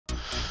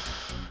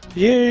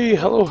Yay!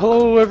 Hello,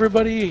 hello,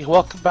 everybody!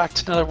 Welcome back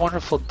to another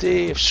wonderful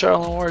day of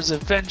Sharlen Wars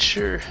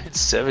adventure in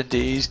 7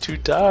 Days to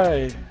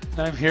Die. And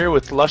I'm here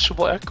with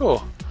Lushable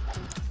Echo.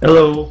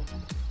 Hello.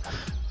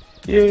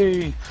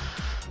 Yay!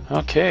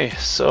 Okay,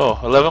 so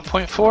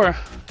 11.4.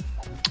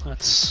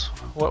 That's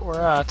what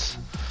we're at.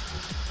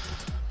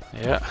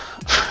 Yeah.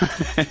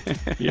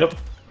 Yep.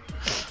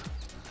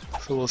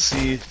 So we'll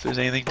see if there's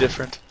anything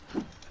different.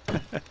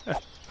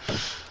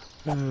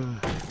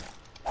 And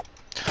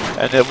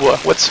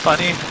what's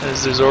funny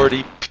is there's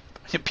already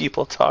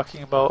people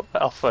talking about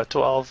Alpha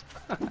 12.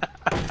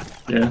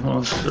 Yeah,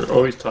 well, they're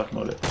always talking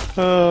about it.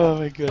 Oh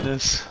my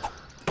goodness.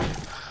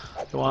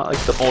 They want like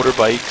the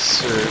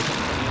motorbikes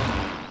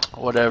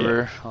or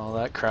whatever, all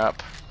that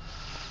crap.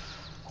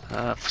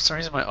 For some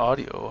reason my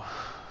audio.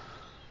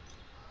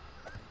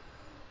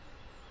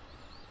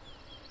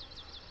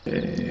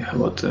 How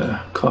about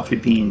the coffee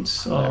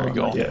beans? There we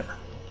go. Yeah.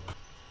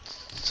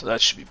 So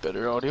that should be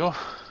better audio.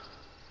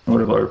 What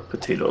about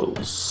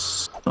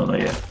potatoes? Oh, not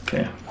yet.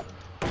 Okay.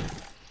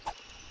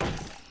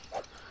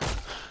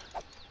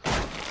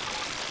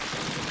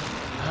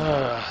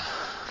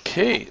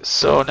 Okay,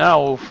 so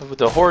now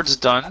the horde's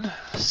done.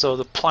 So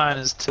the plan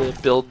is to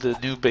build the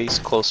new base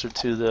closer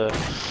to the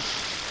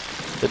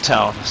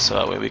town, so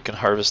that way we can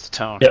harvest the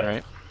town,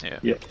 right? Yeah.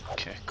 Yep.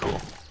 Okay,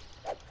 cool.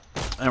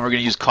 And we're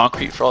gonna use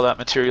concrete for all that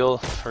material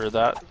for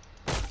that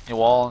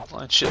wall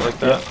and shit like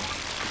that.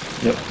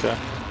 Yep. Okay.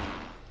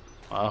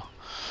 Wow.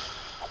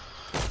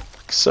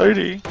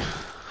 Exciting.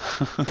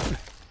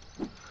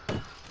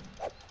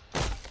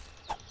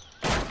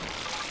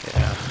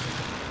 Yeah.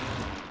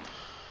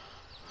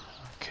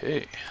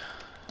 Okay.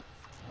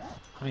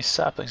 How many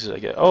saplings did I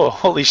get? Oh,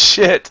 holy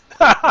shit!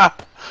 I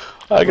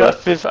got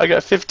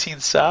 15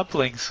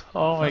 saplings.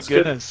 Oh my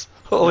goodness!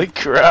 Good. Holy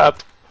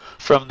crap!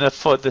 From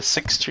the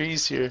 6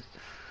 trees here.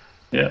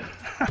 Yeah.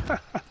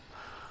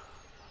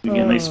 You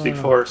get a nice big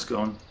forest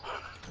going.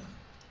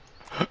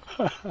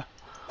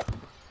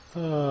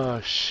 Oh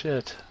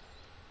shit!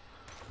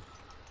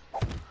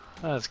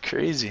 That's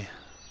crazy.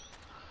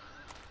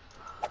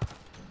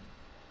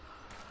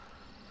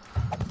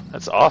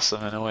 That's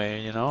awesome in a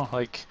way, you know,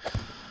 like.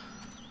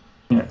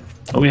 Yeah.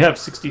 Oh, we have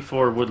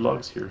 64 wood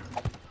logs here.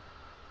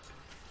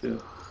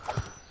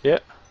 Yeah.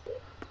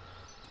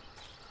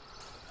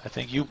 I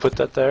think you put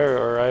that there,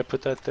 or I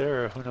put that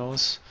there, or who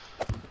knows.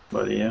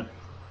 But yeah.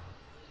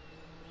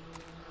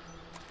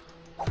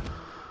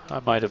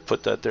 I might have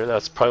put that there.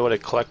 That's probably what I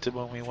collected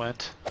when we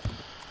went.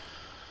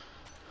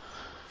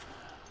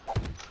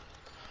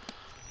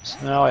 So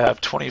now I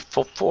have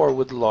 24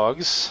 wood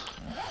logs.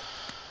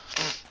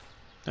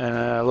 And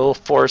a little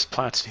forest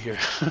planted here.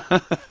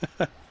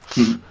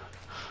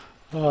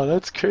 Oh,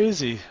 that's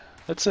crazy.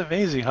 That's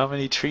amazing how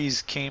many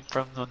trees came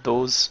from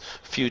those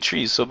few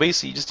trees. So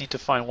basically you just need to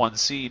find one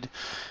seed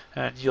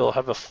and you'll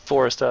have a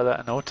forest out of that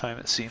in no time,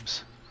 it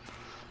seems.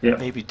 Yeah.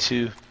 Maybe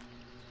 2.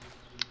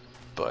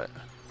 But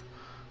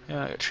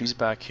yeah, I got trees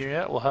back here.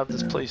 Yeah, we'll have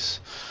this place.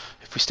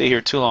 If we stay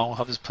here too long, we'll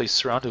have this place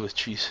surrounded with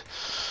trees.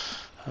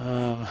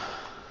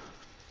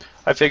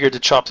 I figured to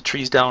chop the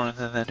trees down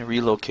and then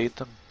relocate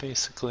them,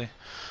 basically.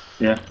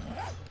 Yeah.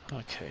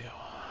 Okay.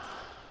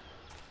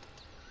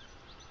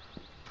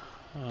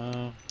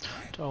 Do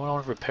I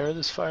want to repair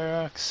this fire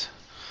axe?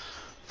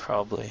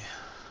 Probably.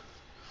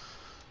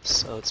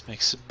 So let's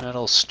make some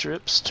metal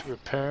strips to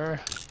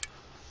repair.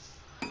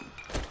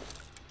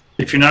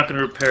 If you're not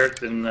going to repair it,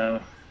 then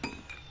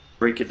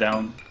break it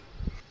down.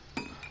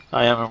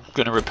 I am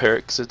going to repair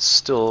it because it's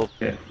still,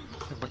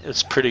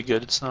 it's pretty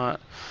good. It's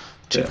not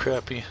too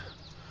crappy.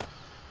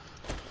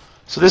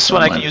 So this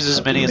one I can use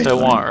as many as I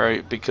want,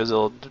 right? Because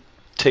it'll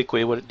take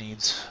away what it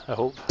needs, I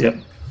hope. Yep.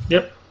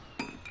 Yep.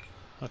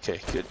 Okay,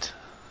 good.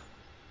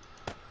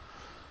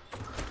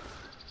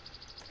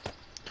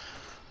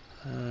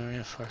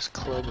 Reinforced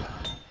club.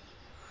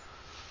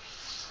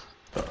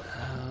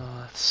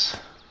 Let's...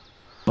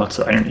 Lots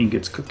of iron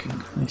ingots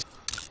cooking. Nice.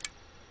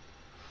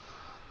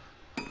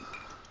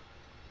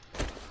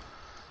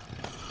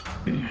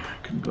 Okay, I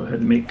can go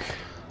ahead and make...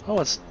 Oh,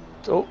 it's...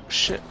 Oh,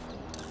 shit.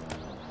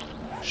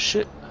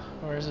 Shit.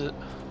 Where is it?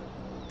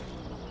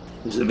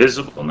 Is it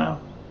visible now?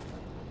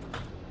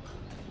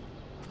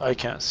 I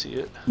can't see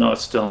it. No,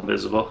 it's still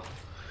invisible.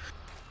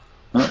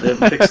 Oh, they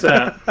haven't fixed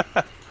that.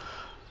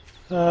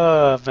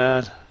 Oh,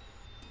 man.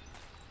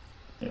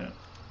 Yeah.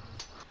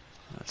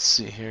 Let's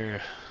see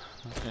here.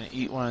 I'm going to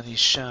eat one of these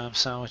sham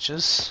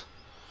sandwiches.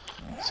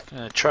 Just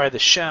going to try the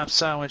sham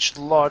sandwich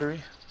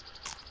lottery.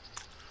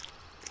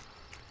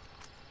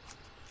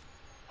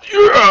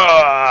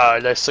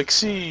 Yeah! I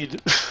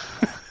succeed!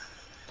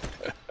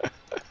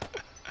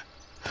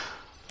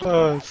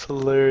 Oh, it's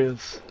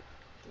hilarious.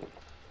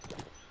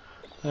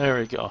 There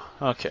we go.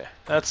 Okay,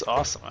 that's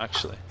awesome,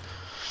 actually.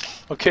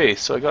 Okay,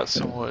 so I got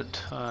some wood.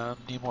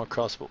 Need more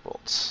crossbow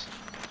bolts.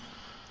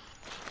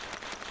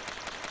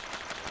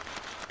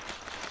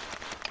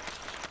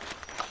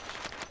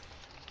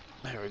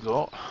 There we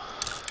go.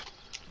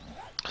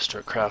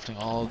 Start crafting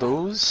all of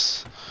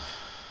those.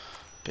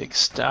 Big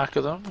stack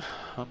of them.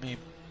 How many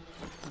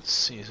Let's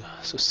see.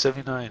 So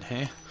 79,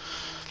 hey?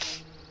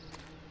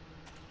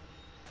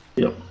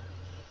 Yep.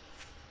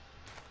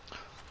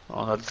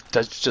 Oh,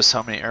 that's just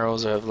how many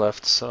arrows I have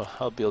left, so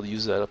I'll be able to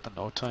use that up in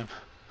no time.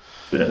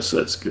 Yeah, so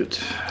that's good.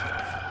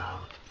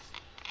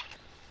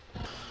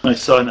 I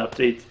saw an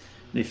update.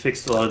 They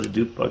fixed a lot of the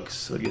dupe bugs,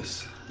 so I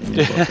guess they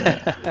knew about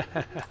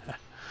that.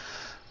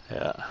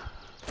 Yeah.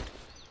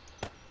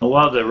 Oh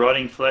wow, the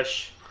rotting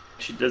flesh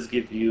actually does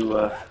give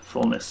you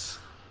fullness.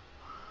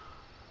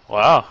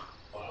 Wow.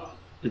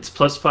 It's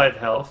plus 5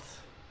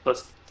 health,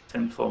 plus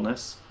 10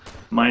 fullness,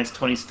 minus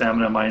 20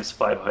 stamina, minus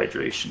 5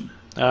 hydration.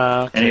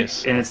 Okay.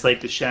 And it's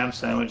like the sham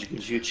sandwich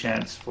gives you a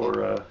chance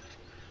for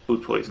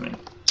food poisoning.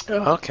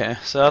 Okay,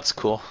 so that's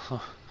cool.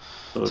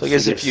 So I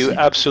guess if you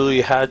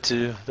absolutely had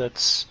to,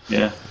 that's...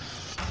 Yeah.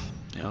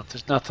 You know, if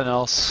there's nothing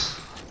else...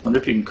 I wonder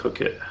if you can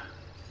cook it.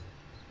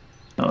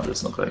 No, it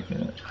doesn't look like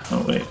it.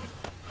 Oh, wait.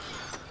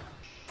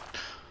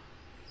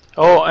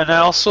 Oh, and I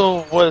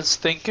also was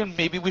thinking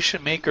maybe we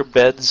should make our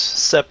beds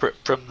separate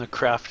from the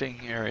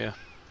crafting area.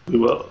 We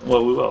will.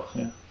 Well, we will,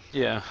 yeah.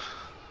 Yeah.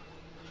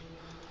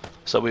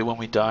 So when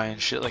we die and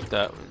shit like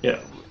that,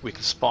 we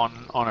can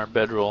spawn on our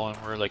bedroll and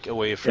we're like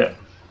away from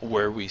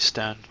where we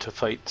stand to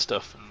fight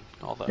stuff and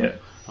all that. Yeah.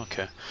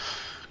 Okay.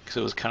 Because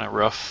it was kind of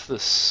rough,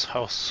 this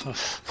house.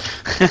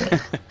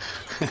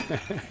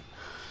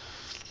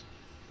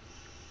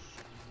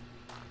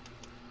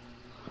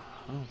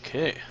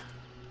 Okay.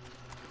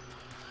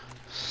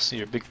 See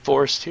your big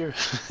forest here.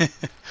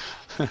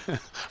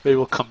 Maybe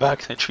we'll come back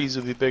and the trees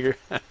will be bigger.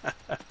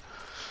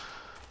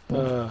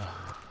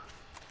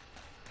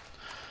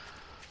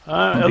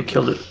 They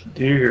killed a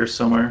deer here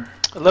somewhere.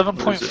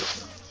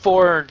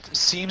 11.4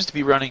 seems to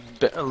be running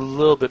a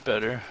little bit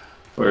better.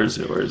 Where is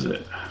it? Where is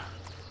it?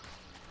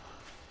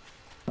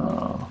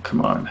 Oh,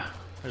 come on.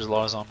 There's a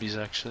lot of zombies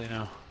actually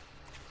now.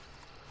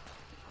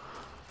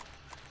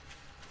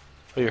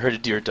 Oh, you heard a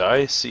deer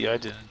die? See, I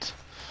didn't.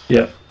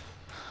 Yeah.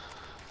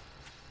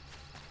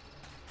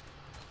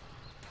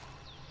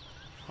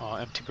 Oh,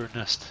 empty bird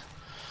nest.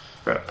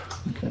 Crap.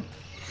 Okay.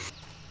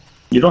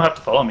 You don't have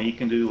to follow me. You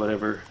can do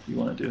whatever you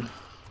want to do.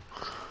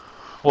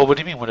 Well, what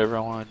do you mean whatever I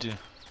want to do?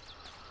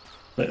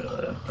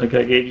 Like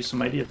I gave you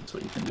some ideas. That's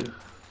what you can do.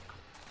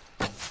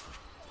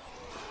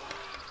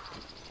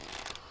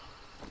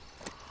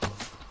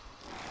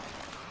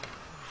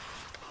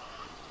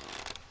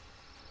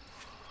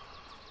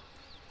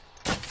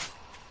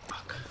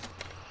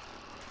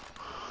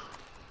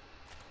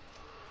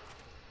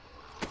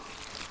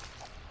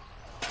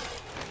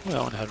 Well,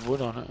 that one had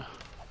wood on it.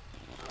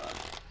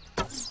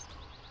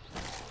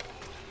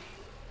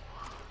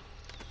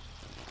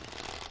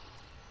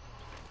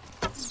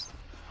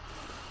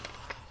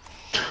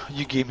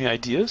 You gave me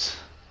ideas?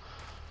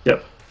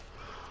 Yep.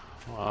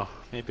 Wow,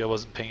 maybe I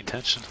wasn't paying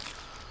attention.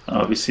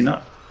 Obviously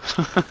not.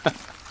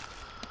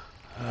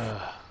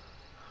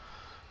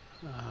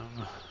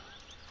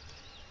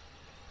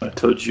 I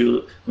told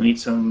you we need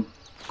some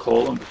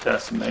coal and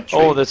potassium nitrate.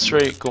 Oh, that's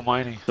right, go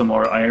mining. Some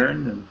more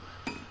iron. And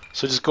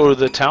so just go to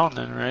the town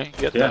then, right?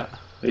 Get that?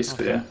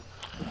 Basically, okay.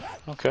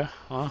 yeah. Okay,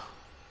 well.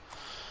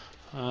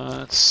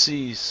 Let's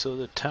see, so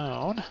the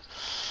town...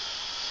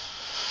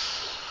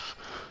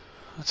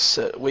 Let's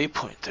set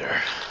waypoint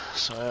there,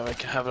 so I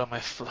can have it on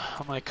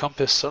my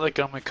compass. I like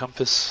it on my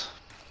compass.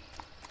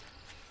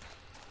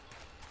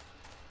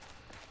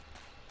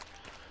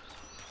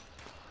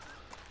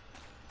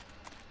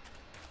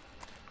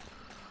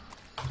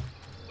 Oh,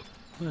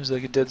 there's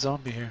like a dead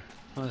zombie here.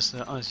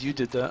 Unless you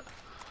did that.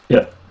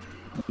 Yeah,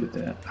 I did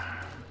that.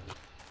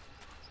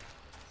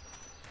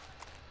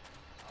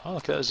 Oh,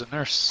 look, there's a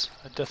nurse.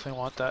 I definitely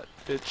want that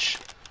bitch.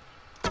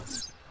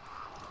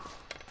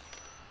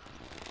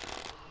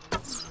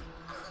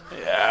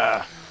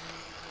 Yeah.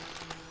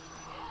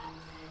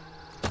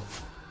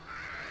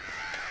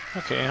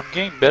 Okay, I'm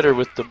getting better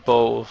with the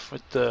bow.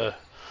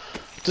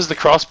 Does the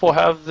crossbow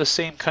have the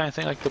same kind of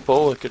thing like the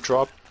bow, like a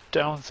drop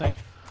down thing?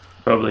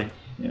 Probably,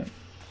 yeah.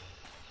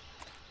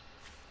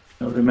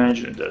 I would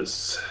imagine it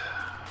does.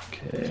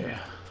 Okay.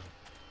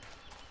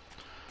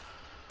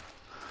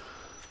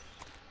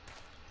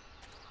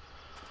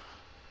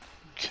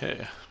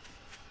 Okay.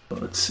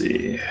 Let's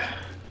see.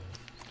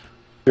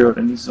 Clear out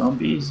any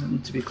zombies that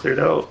need to be cleared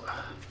out.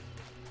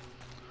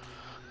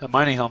 The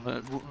mining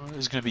helmet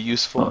is going to be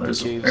useful in the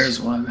caves.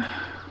 There's one.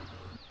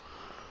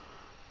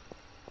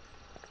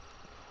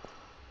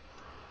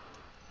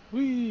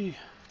 Whee!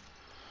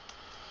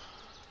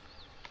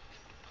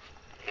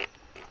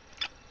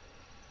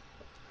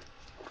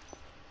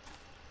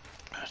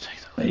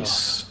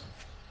 Nice.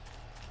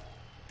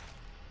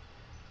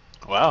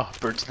 Wow,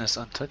 bird's nest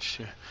untouched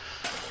here.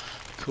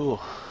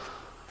 Cool.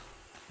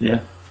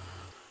 Yeah.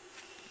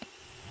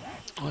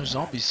 Oh, there's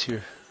zombies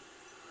here.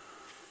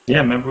 Yeah,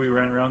 remember we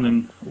ran around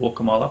and woke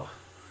them all up?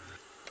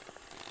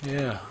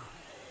 Yeah.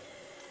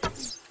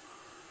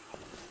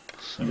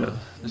 So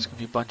there's gonna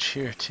be a bunch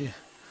here too.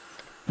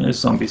 And there's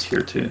zombies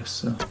here too,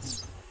 so.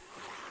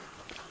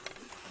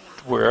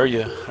 Where are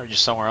you? Are you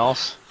somewhere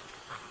else?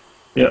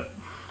 Yeah.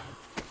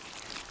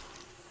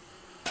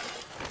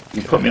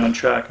 Okay. put me on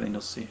track, and then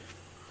you'll see.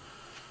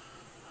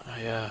 Oh,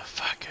 yeah,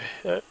 fuck.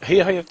 I hate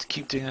how you have to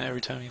keep doing that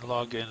every time you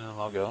log in and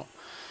log out.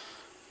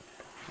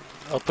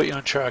 I'll put you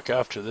on track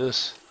after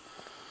this.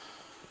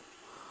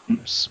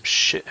 There's some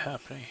shit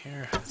happening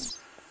here.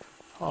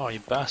 Oh, you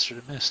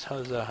bastard, I missed. How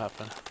does that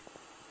happen?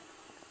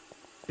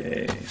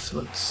 Okay, so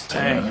let's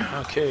Dang,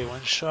 okay,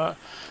 one shot.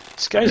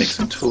 This guy's... make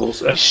some tools.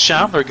 This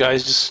Shambler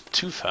guy's just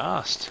too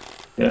fast.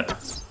 Yeah.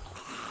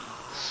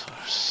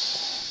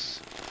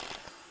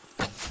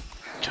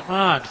 Come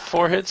on,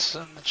 4 hits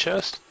in the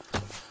chest.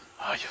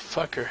 Oh, you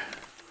fucker.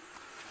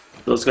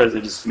 Those guys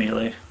are just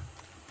melee.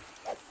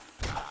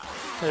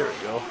 There we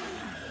go.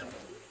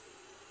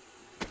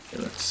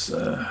 Okay, let's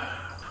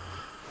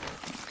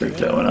break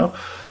that one up.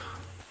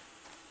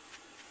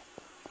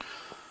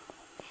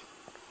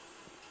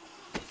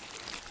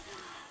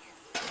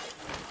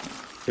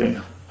 Okay.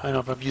 I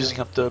know, but I'm using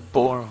up the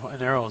bow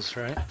and arrows,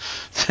 right?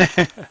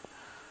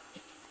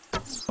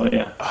 Oh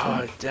yeah.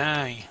 Oh,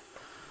 dang.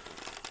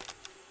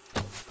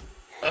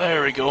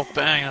 There we go.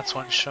 Bang, that's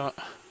one shot.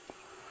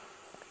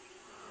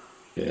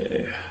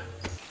 Okay.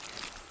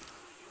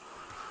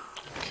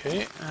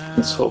 Okay.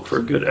 Let's hope for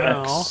a good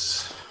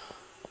axe.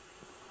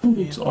 Ooh,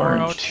 it's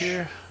orange. Out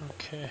here.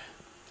 Okay.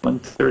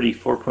 130,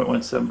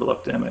 4.17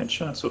 block damage.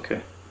 That's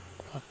okay.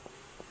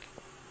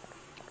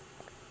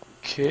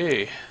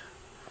 Okay.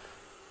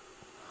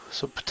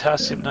 So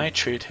potassium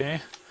nitrate,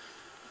 hey?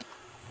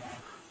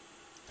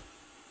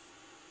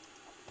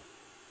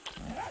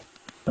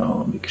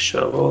 Oh, make a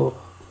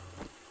shovel.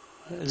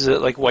 Is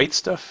it like white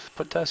stuff,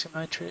 potassium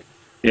nitrate?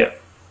 Yeah.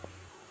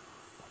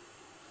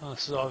 Oh,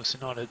 this is obviously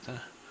not it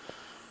then.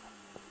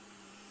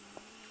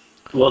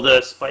 Well, the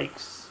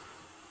spikes,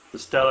 the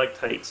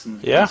stalactites and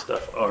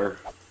stuff are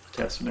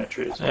potassium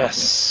nitrate as well.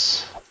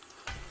 Yes.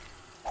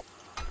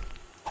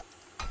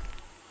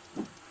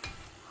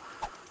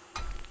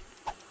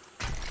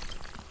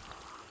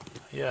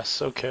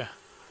 Yes, okay.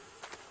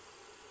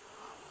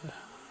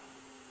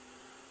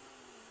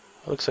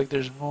 Looks like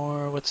there's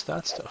more. What's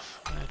that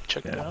stuff?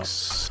 Check it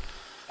out.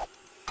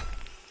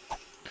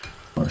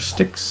 More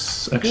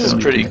sticks. Actually, this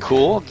is pretty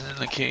cool in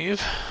the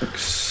cave.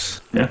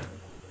 Sticks. Yeah.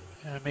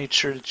 I made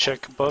sure to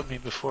check above me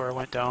before I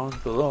went down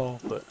below,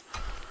 but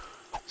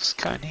it's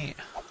kind of neat.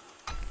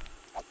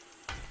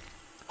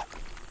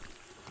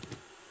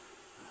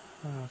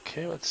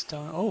 Okay, what's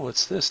down? Oh,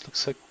 what's this?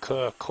 Looks like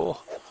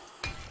coal.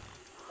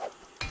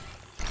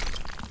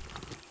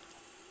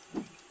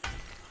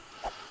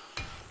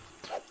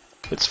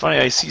 It's funny,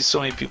 I see so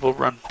many people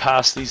run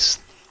past these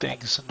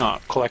things and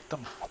not collect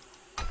them.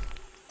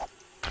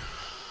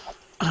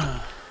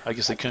 I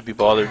guess they couldn't be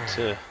bothered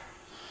to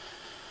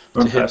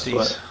hit these,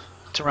 what?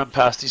 to run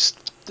past these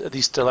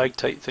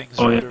stalactite things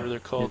or whatever they're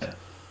called.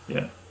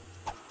 Yeah.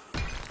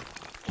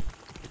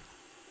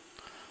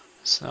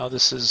 So now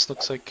this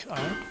looks like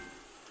iron.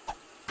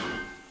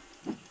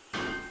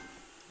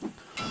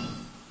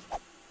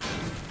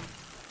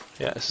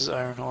 Yeah, this is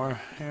iron ore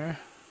here.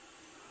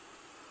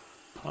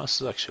 Oh,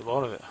 this is actually a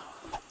lot of it.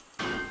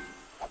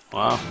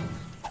 Wow.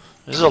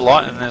 There's a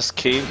lot in this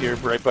cave here,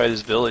 right by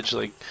this village.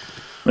 Like,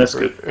 that's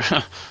good.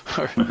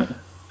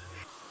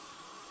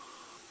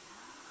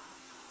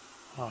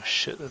 Oh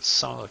shit, that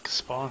sounded like a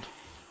spawn.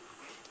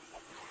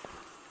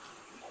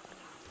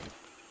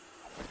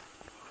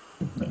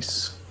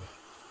 Nice.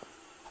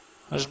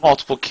 There's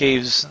multiple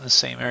caves in the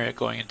same area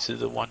going into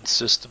the one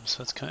system,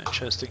 so that's kind of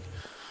interesting.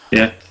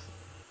 Yeah.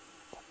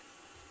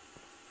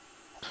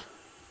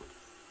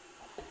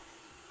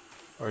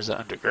 Or is that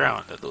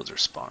underground that those are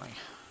spawning?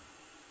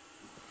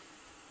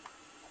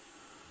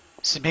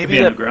 See, maybe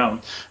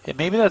underground. Yeah,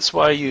 maybe that's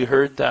why you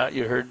heard that.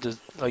 You heard the,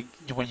 like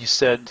when you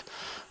said,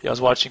 I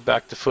was watching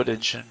back the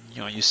footage, and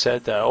you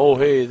said that. Oh,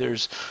 hey,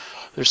 there's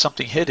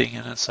something hitting,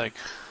 and it's like,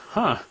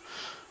 huh?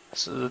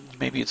 So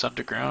maybe it's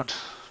underground.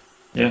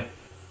 Yeah.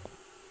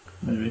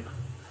 Maybe.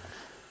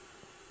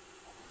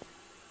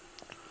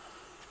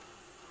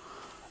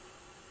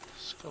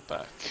 Let's go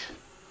back.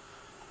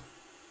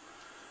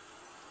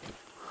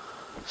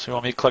 So you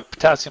want me to collect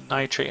potassium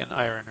nitrate and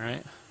iron,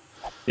 right?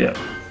 Yeah.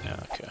 Yeah,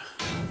 okay.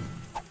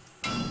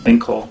 And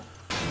coal.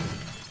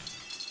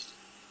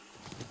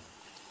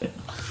 Yeah.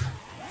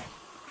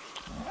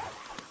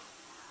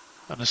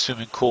 I'm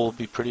assuming coal will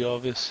be pretty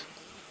obvious.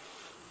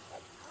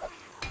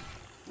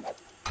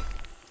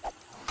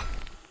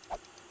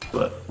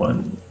 But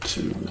 1,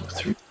 2,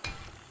 3,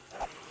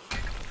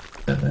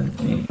 7,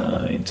 8,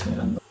 9,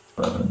 10,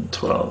 11,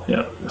 12.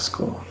 Yeah, that's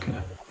cool.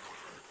 Okay.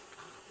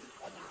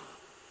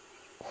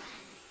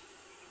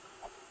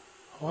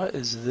 What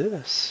is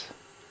this?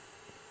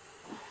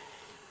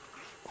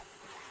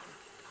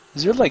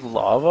 Is there like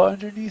lava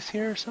underneath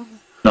here or something?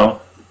 No.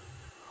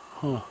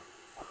 Huh.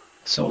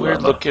 Some No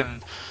weird lava.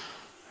 looking...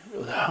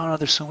 I don't know,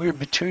 there's some weird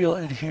material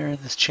in here in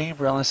this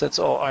chamber, unless that's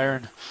all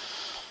iron.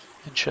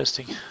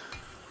 Interesting.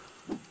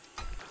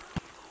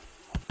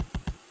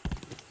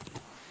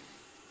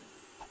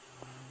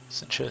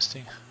 It's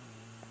interesting.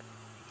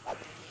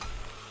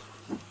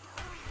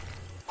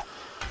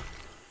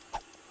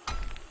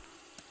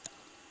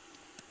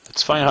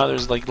 It's funny how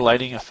there's like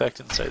lighting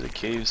effect inside the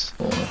caves.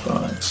 4,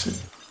 5,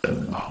 6,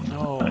 7, Oh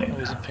no, 9. I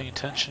wasn't paying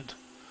attention.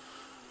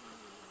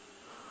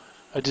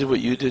 I did what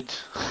you did.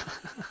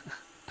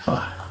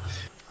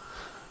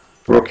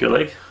 Broke your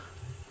leg?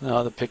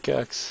 No, the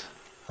pickaxe.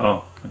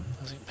 Oh. I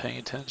wasn't paying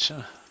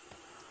attention.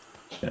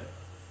 Yeah.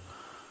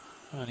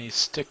 I need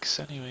sticks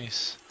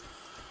anyways.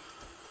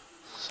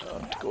 So I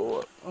have to go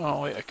up.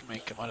 Oh wait, I can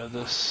make them out of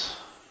this.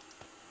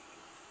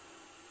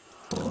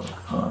 4,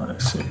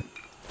 5, 6.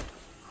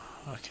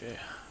 Okay.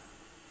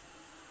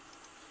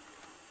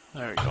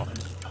 There we go.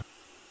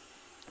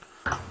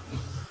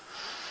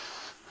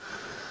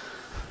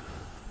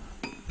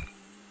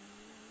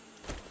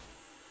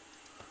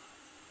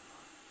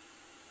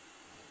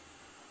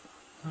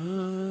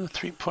 Uh,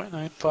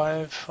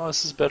 3.95. Oh,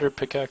 this is better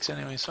pickaxe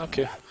anyways.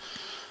 Okay.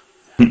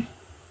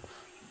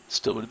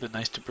 Still would have been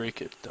nice to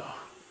break it though.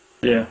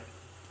 Yeah.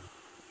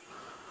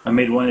 I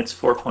made one, it's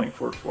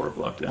 4.44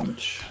 block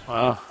damage.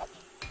 Wow.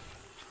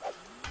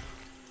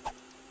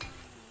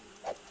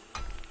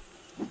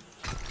 You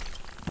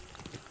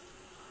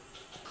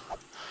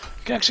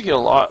can actually get a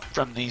lot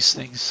from these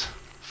things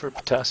for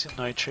potassium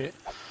nitrate.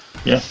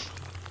 Yeah.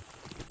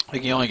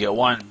 Like you only get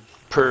one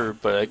per,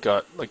 but I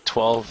got like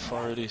 12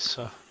 already,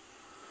 so.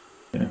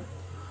 Yeah.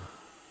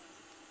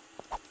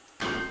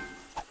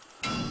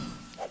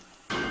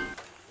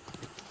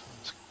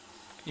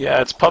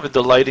 Yeah, it's probably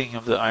the lighting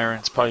of the iron.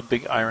 It's probably a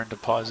big iron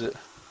deposit.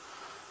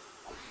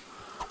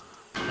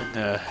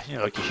 And you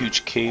know, like a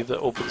huge cave that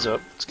opens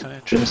up. It's kind of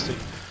interesting.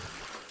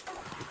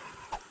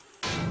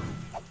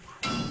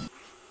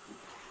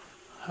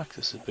 Heck,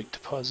 this is a big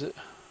deposit.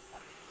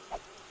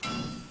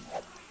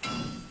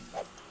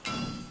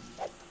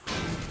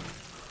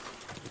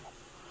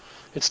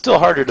 It's still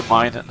harder to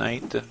mine at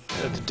night than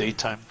at the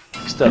daytime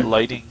because that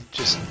lighting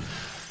just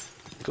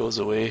goes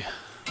away,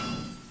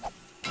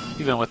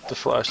 even with the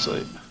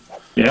flashlight.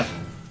 Yeah.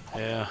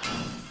 Yeah.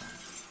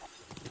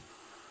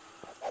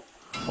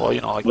 Well,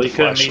 you know, like Well, the you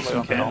could have made flashlight some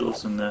on the helmet.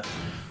 candles in there.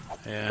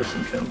 Yeah, Put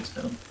some candles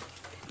down.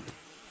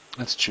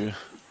 that's true.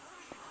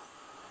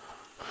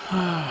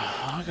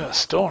 I got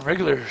stone,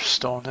 regular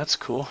stone. That's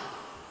cool.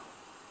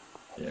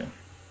 Yeah.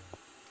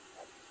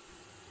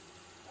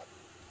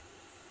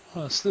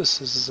 What's this?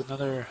 This is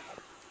another.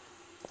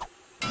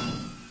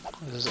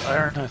 This is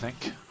iron, I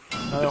think.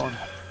 Another one.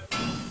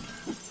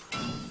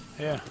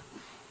 Yeah.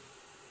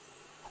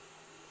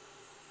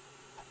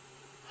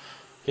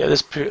 Yeah,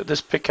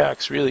 this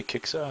pickaxe really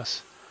kicks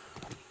ass.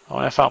 Oh,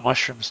 and I found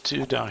mushrooms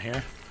too down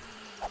here.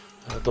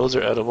 Those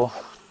are edible.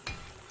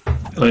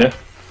 Oh yeah?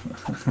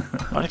 I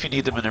don't know if you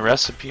need them in a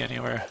recipe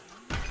anywhere.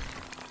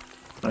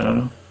 I don't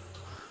know.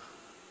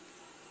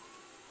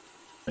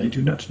 I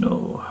do not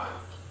know.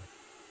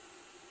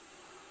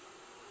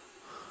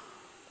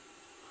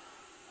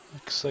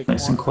 Looks like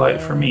Nice and more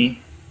quiet for iron.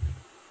 me.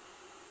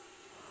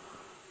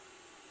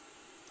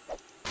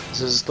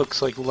 This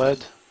looks like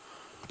lead.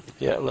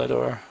 Yeah, lead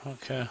ore.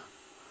 Okay.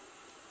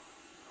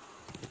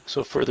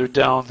 So further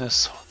down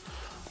this.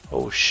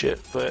 Oh shit!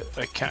 But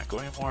I can't go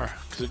anymore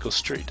because it goes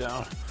straight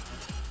down.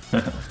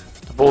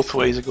 Both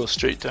ways it goes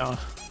straight down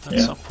at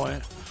some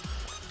point.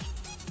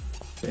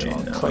 Okay,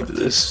 I'll now collect to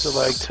these this.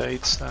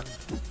 stalactites then,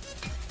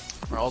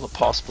 for all the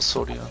possible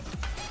sodium.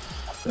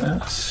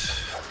 That.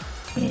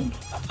 Okay.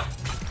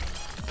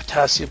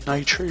 Potassium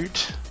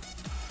nitrate.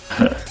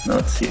 Now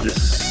let's see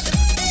this.